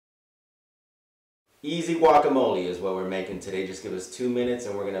Easy guacamole is what we're making today. Just give us 2 minutes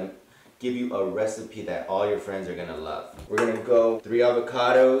and we're gonna give you a recipe that all your friends are gonna love. We're gonna go 3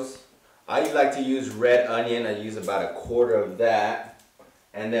 avocados. I like to use red onion. I use about 1/4 of that.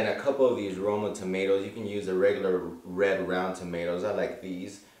 And then a couple of these Roma tomatoes. You can use the regular red round tomatoes. I like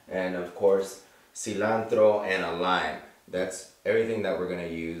these. And of course, cilantro and a lime. That's everything that we're gonna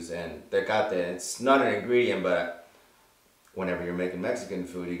use. And it's not an ingredient, but whenever you're making Mexican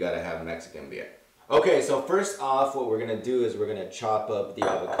food, you gotta have Mexican beer. Okay, so first off, what we're gonna do is we're gonna chop up the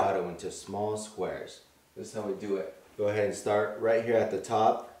avocado into small squares. This is how we do it. Go ahead and start right here at the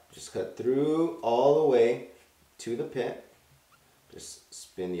top. Just cut through all the way to the pit. Just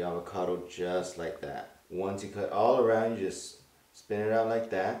spin the avocado just like that. Once you cut all around, you just spin it out like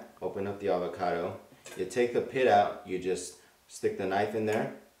that. Open up the avocado. You take the pit out, you just stick the knife in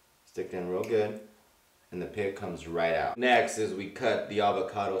there, stick it in real good, and the pit comes right out. Next is we cut the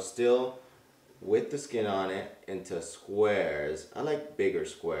avocado still with the skin on it into squares. I like bigger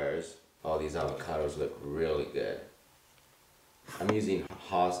squares. All these avocados look really good. I'm using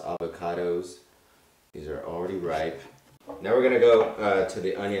Hass avocados. These are already ripe. Now we're gonna go to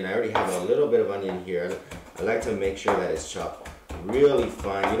the onion. I already have a little bit of onion here. I like to make sure that it's chopped really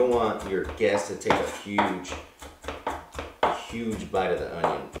fine. You don't want your guests to take a huge bite of the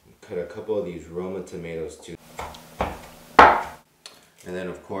onion. Cut a couple of these Roma tomatoes too. And then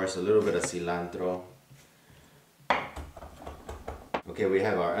of course a little bit of cilantro. Okay, we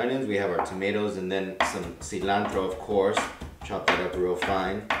have our onions, we have our tomatoes, and then some cilantro, of course. Chop that up real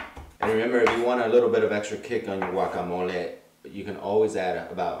fine. And remember, if you want a little bit of extra kick on your guacamole, you can always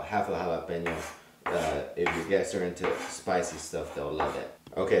add about half a jalapeno. If your guests are into spicy stuff, they'll love it.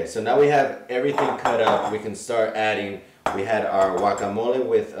 Okay, so now we have everything cut up. We can start adding. We had our guacamole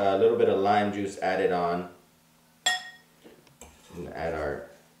with a little bit of lime juice added on. And add our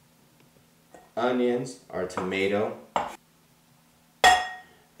onions, our tomato,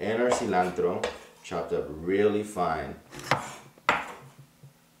 and our cilantro, chopped up really fine.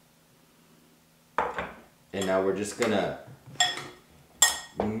 And now we're just gonna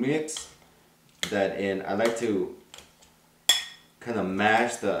mix that in. I like to kind of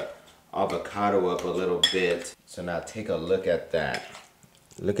mash the avocado up a little bit. So now take a look at that.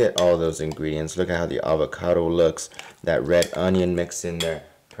 Look at all those ingredients. Look at how the avocado looks. That red onion mixed in there.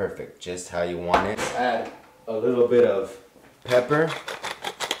 Perfect, just how you want it. Add a little bit of pepper.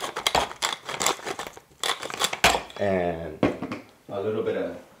 And a little bit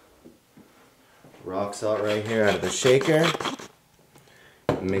of rock salt right here out of the shaker.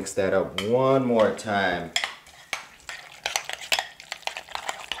 Mix that up one more time.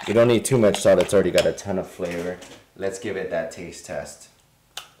 You don't need too much salt, it's already got a ton of flavor. Let's give it that taste test.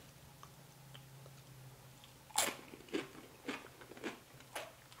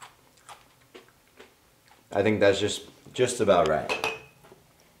 I think that's just about right.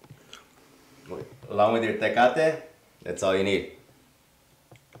 Along with your tecate, that's all you need.